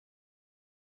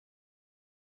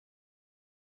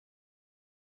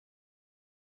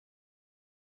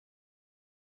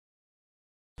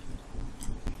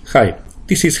Hi,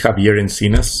 this is Javier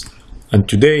Encinas, and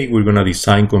today we're going to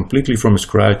design completely from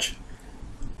scratch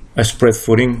a spread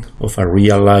footing of a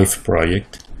real-life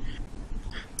project.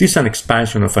 This is an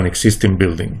expansion of an existing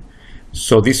building.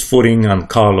 So this footing and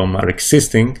column are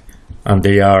existing and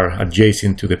they are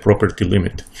adjacent to the property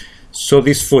limit. So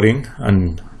this footing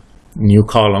and new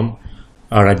column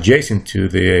are adjacent to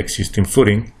the existing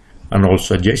footing and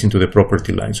also adjacent to the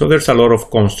property line. So there's a lot of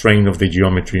constraint of the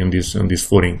geometry on this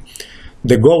footing.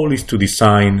 The goal is to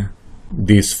design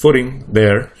this footing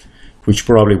there, which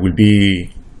probably will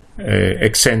be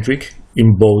eccentric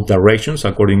in both directions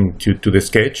according to the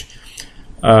sketch.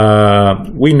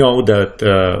 We know that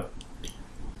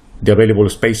the available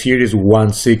space here is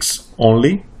 1/6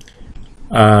 only,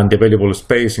 and the available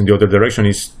space in the other direction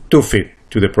is 2 feet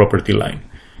to the property line.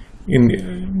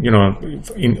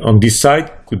 On this side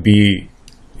could be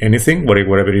anything,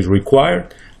 whatever is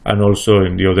required, and also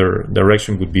in the other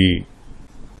direction could be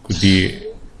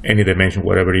any dimension,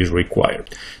 whatever is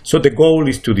required. So the goal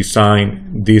is to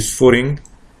design this footing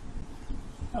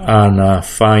and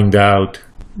find out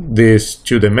these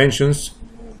two dimensions,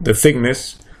 the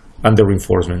thickness and the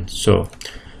reinforcement. So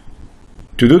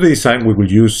to do the design, we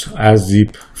will use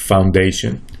ASDIP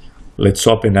Foundation. Let's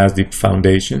open ASDIP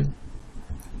Foundation.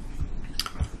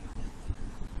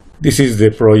 This is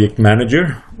the project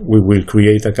manager. We will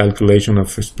create a calculation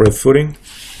of a spread footing.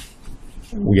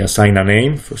 We assign a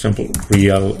name, for example,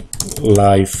 real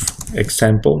life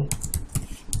example.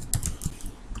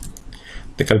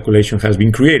 The calculation has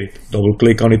been created. Double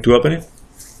click on it to open it.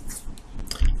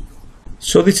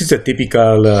 So this is a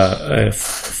typical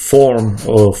form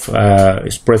of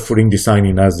spread footing design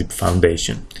in ASDIP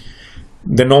Foundation.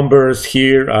 The numbers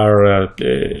here are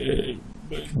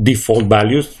default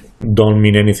values, don't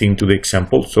mean anything to the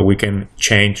example, so we can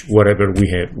change whatever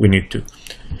we need to.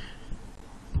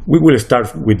 We will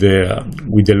start with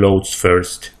the loads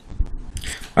first.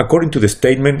 According to the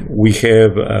statement, we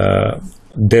have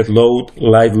dead load,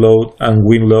 live load, and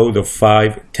wind load of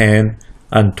 5, 10,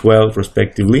 and 12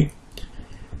 respectively,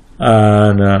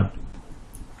 and a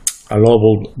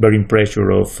global bearing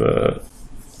pressure of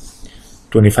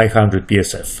 2500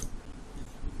 psf.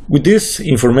 With this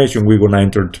information, we're going to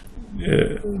enter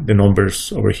the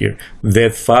numbers over here: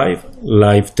 dead 5,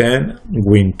 live 10,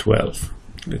 wind 12.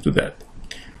 Let's do that.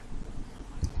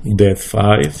 Dead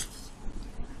 5,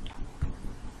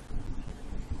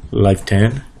 live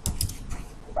 10,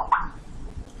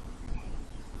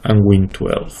 and wind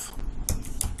 12.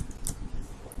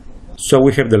 So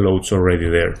we have the loads already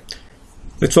there.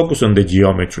 Let's focus on the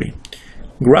geometry.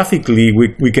 Graphically,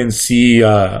 we can see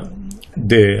the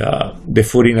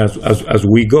footing as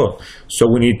we go. So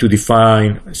we need to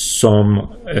define some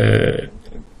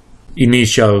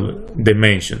initial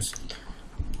dimensions.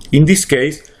 In this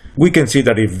case, we can see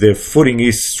that if the footing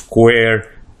is square,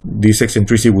 this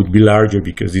eccentricity would be larger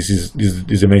because this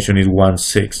dimension is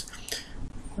 1/6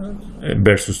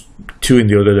 versus 2 in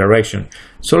the other direction.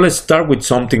 So let's start with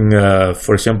something,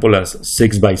 for example, as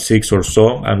 6x6 or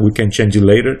so, and we can change it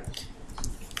later.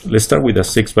 Let's start with a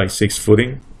 6x6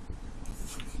 footing.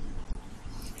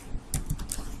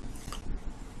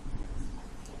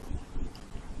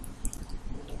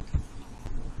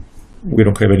 We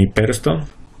don't have any pedestal.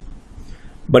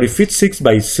 But if it's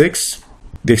 6x6,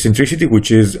 the eccentricity, which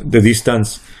is the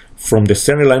distance from the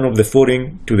center line of the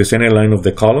footing to the center line of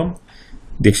the column,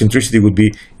 the eccentricity would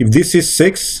be, if this is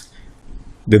 6,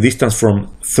 the distance from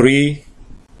 3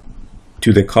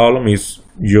 to the column is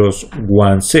just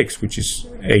 1/6, which is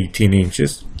 18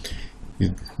 inches,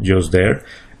 just there.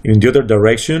 In the other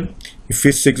direction, if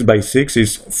it's 6x6,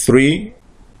 is 3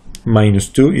 minus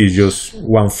 2 is just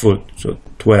 1 foot, so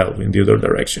 12 in the other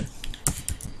direction.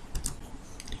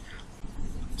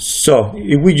 So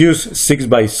if we use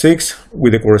 6x6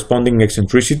 with the corresponding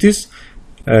eccentricities,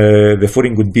 the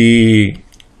footing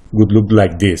would look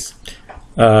like this.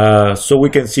 So we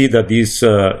can see that this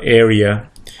area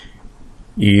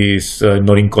is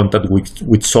not in contact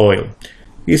with soil.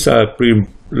 It's a pretty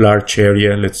large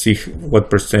area. Let's see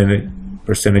what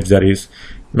percentage that is.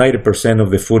 90% of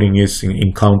the footing is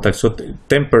in contact. So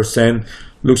 10%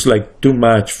 looks like too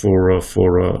much for a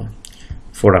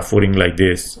footing like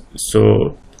this.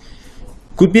 So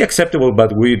could be acceptable,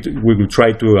 but we will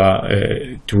try to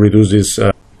reduce this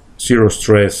zero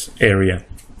stress area.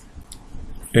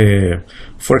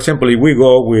 For example, if we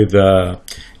go with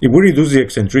if we reduce the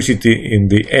eccentricity in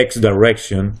the x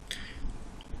direction,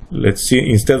 let's see,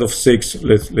 instead of 6,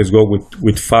 let's go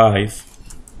with 5.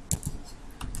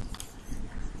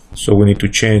 So we need to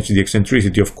change the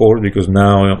eccentricity, of course, because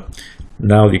now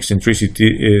the eccentricity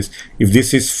is, if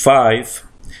this is 5,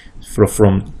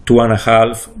 from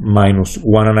 2.5 minus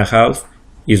 1.5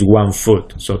 is 1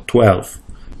 foot, so 12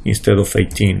 instead of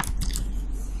 18.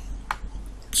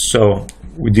 So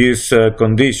with this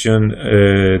condition,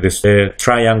 the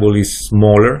triangle is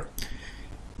smaller.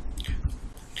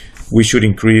 We should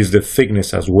increase the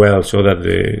thickness as well so that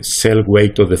the cell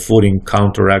weight of the footing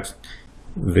counteracts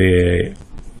the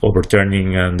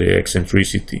overturning and the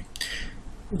eccentricity.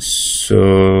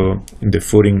 So in the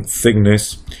footing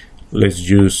thickness, let's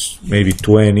use maybe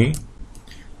 20.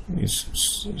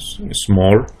 It's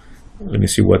small. Let me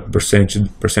see what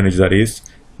percentage that is.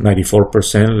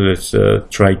 94%. Let's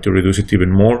try to reduce it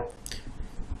even more.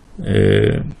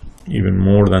 Even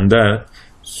more than that.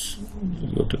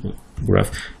 Go to the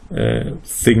graph.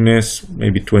 Thickness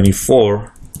maybe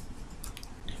 24.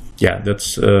 Yeah,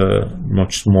 that's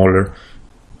much smaller.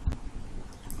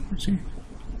 See,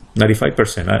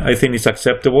 95%. I think it's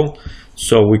acceptable.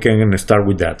 So we can start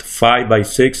with that. 5 by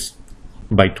 6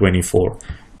 by 24.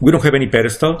 We don't have any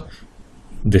pedestal.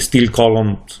 The steel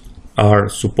columns are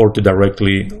supported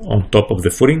directly on top of the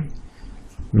footing.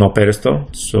 No pedestal,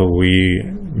 so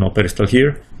no pedestal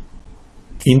here.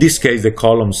 In this case, the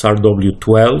columns are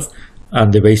W12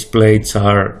 and the base plates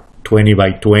are 20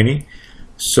 by 20.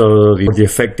 So the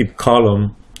effective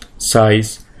column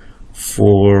size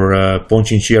for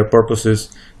punching shear purposes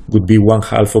would be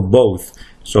 1/2 of both.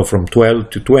 So from 12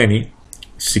 to 20,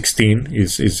 16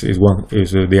 is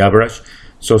the average.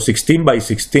 So 16 by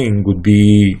 16 would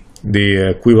be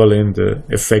the equivalent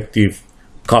effective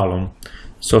column.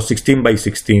 So 16 by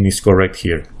 16 is correct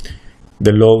here.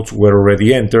 The loads were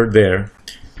already entered there.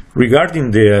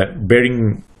 Regarding the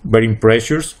bearing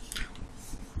pressures,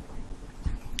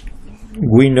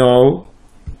 we know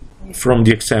from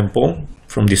the example,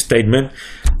 from the statement,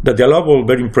 that the allowable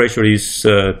bearing pressure is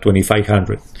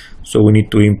 2500. So we need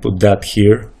to input that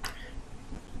here.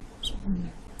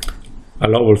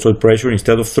 Allowable soil pressure,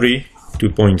 instead of 3,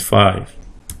 2.5.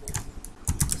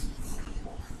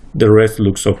 The rest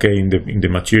looks okay in the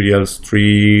materials.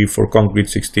 3 for concrete,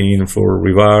 16 for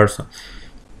rebars.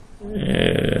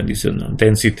 These are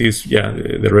densities. Yeah,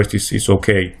 the rest is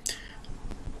okay.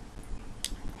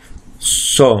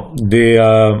 So the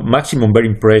maximum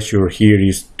bearing pressure here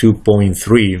is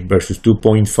 2.3 versus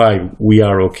 2.5. We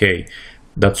are okay.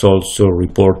 That's also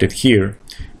reported here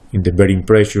in the bearing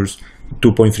pressures.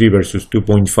 2.3 versus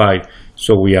 2.5,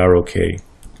 so we are okay.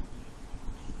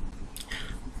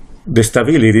 The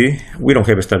stability, we don't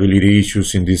have stability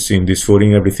issues in this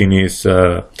footing. Everything is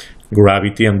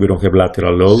gravity, and we don't have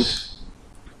lateral load.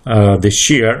 The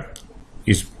shear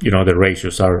is, the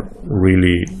ratios are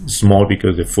really small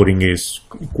because the footing is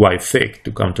quite thick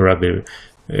to counteract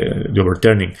the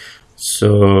overturning.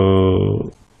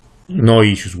 So no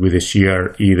issues with the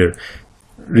shear either.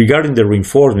 Regarding the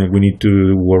reinforcement, we need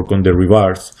to work on the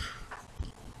rebars.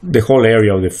 The whole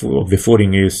area of the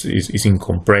footing is in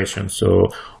compression, so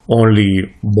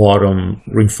only bottom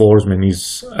reinforcement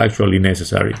is actually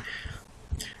necessary.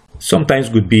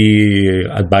 Sometimes would be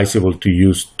advisable to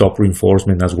use top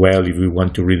reinforcement as well if we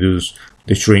want to reduce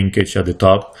the shrinkage at the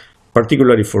top,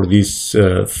 particularly for this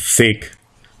thick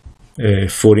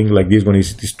footing like this one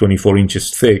is 24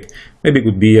 inches thick. Maybe it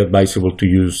would be advisable to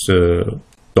use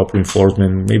top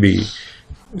reinforcement, maybe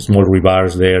small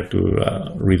rebars there to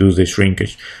reduce the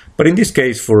shrinkage. But in this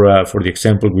case, for the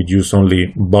example, we use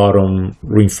only bottom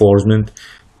reinforcement,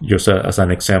 just as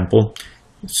an example.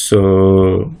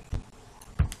 So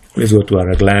let's go to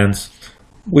our glance.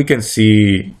 We can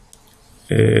see,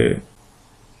 let's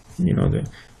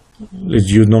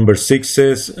use number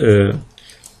 6s.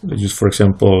 Let's use, for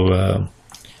example,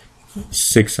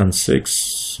 6 and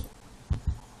 6.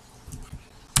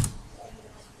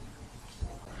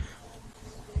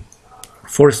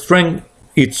 For strength,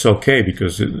 it's okay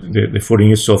because the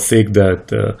footing is so thick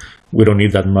that we don't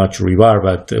need that much rebar,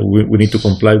 but we need to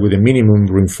comply with the minimum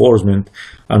reinforcement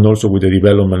and also with the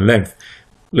development length.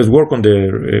 Let's work on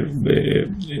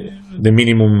the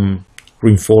minimum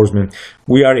reinforcement.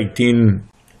 We are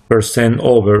 18%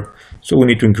 over, so we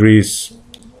need to increase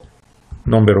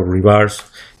number of rebars.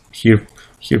 Here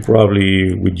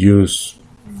probably we'd use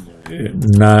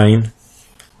 9.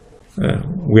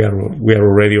 We are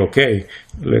already okay.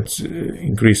 Let's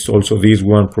increase also this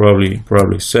one, probably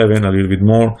 7, a little bit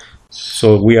more.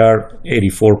 So we are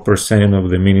 84% of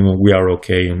the minimum. We are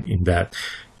okay in that.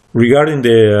 Regarding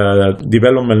the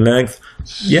development length,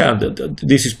 yeah,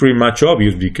 this is pretty much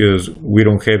obvious because we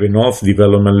don't have enough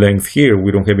development length here.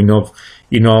 We don't have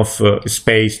enough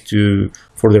space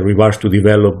for the rebars to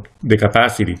develop the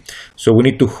capacity. So we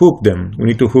need to hook them. We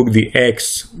need to hook the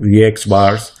X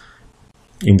bars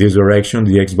in this direction,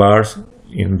 the X bars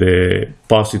in the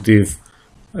positive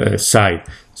side.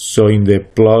 So in the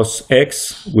plus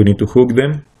X, we need to hook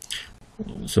them.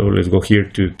 So let's go here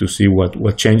to see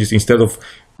what changes. Instead of,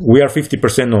 we are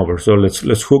 50% over, so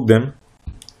let's hook them.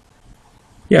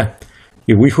 Yeah,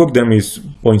 if we hook them is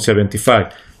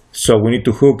 0.75. So we need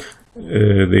to hook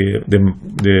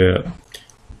the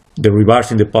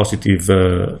reverse in the positive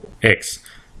X,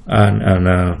 and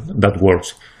that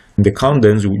works. In the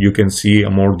condense, you can see a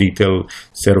more detailed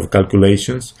set of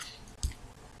calculations.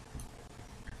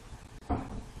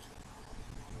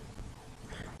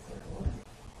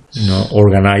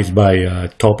 Organized by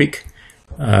topic.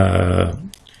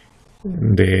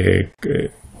 The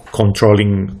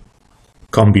controlling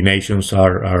combinations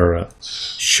are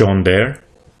shown there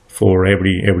for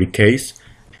every case.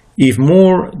 If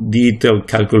more detailed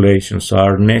calculations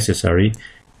are necessary,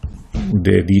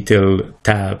 the detail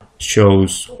tab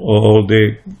shows all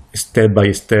the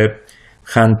step-by-step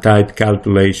hand-typed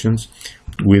calculations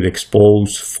with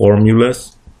exposed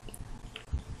formulas,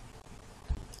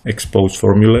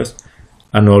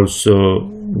 and also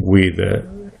with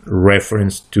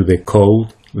reference to the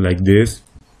code like this.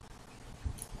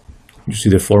 You see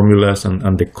the formulas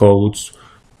and the codes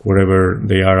wherever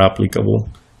they are applicable.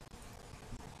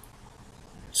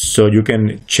 So you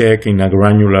can check in a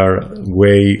granular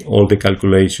way all the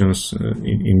calculations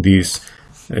in this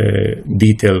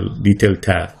detail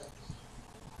tab.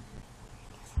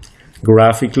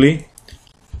 Graphically,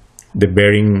 the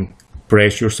bearing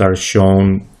pressures are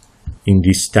shown in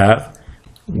this tab.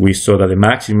 We saw that the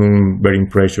maximum bearing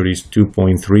pressure is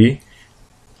 2.3,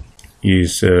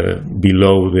 is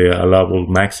below the allowable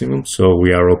maximum, so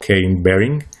we are okay in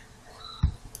bearing.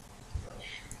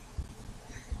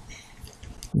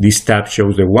 This tab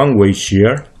shows the one-way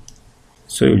shear,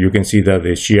 so you can see that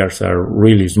the shears are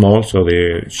really small, so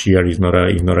the shear is not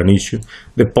an issue.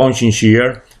 The punching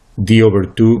shear,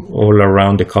 D/2 all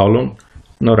around the column,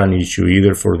 not an issue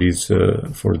either for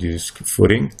this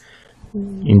footing.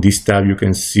 In this tab, you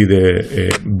can see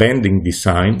the bending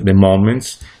design, the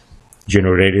moments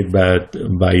generated by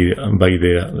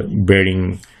the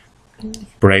bearing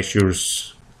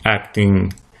pressures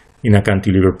acting in a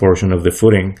cantilever portion of the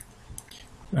footing.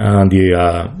 And the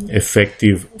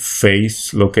effective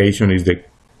face location is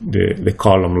the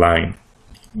column line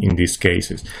in these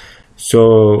cases.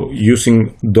 So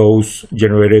using those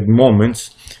generated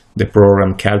moments, the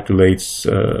program calculates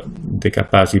the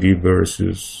capacity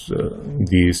versus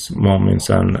these moments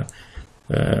and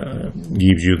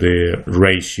gives you the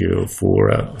ratio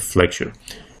for flexure.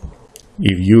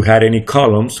 If you had any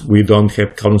columns, we don't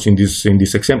have columns in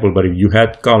this example, but if you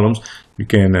had columns, you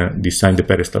can design the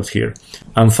pedestals here.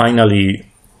 And finally,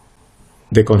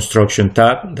 the construction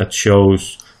tab that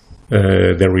shows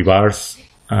the rebars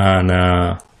and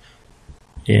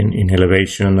in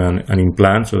elevation and in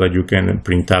plan, so that you can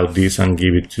print out this and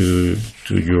give it to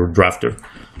your drafter.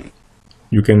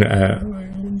 You can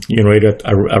generate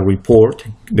a report,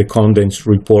 the condensed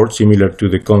report, similar to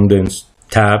the condensed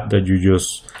tab that you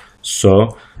just saw,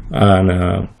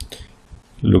 and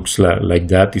looks like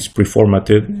that. It's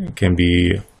pre-formatted. It can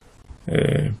be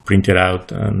printed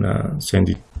out and send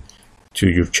it to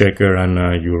your checker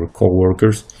and your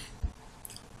co-workers.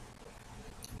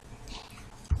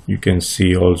 You can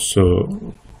see also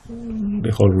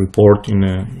the whole report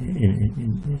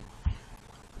in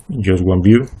just one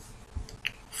view,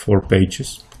 4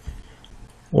 pages.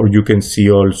 Or you can see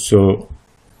also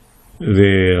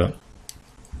the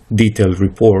detailed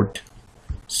report,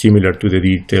 similar to the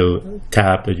detail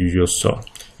tab that you just saw.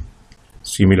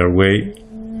 Similar way,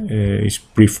 is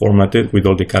pre-formatted with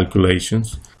all the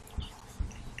calculations.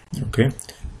 Okay.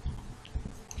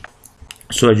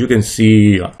 So that you can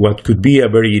see what could be a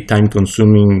very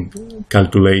time-consuming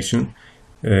calculation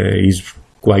is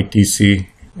quite easy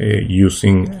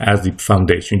using ASDIP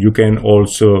Foundation. You can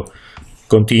also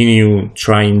continue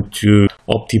trying to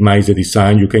optimize the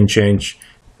design. You can change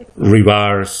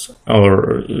rebars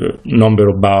or number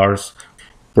of bars.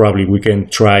 Probably we can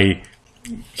try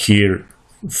here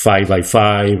 5 by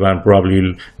 5 and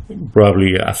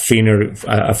probably a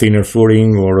thinner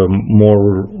footing or a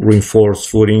more reinforced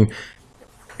footing.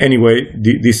 Anyway,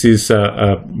 this is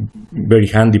a very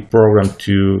handy program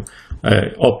to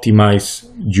optimize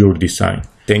your design.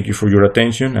 Thank you for your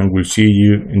attention, and we'll see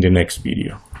you in the next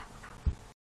video.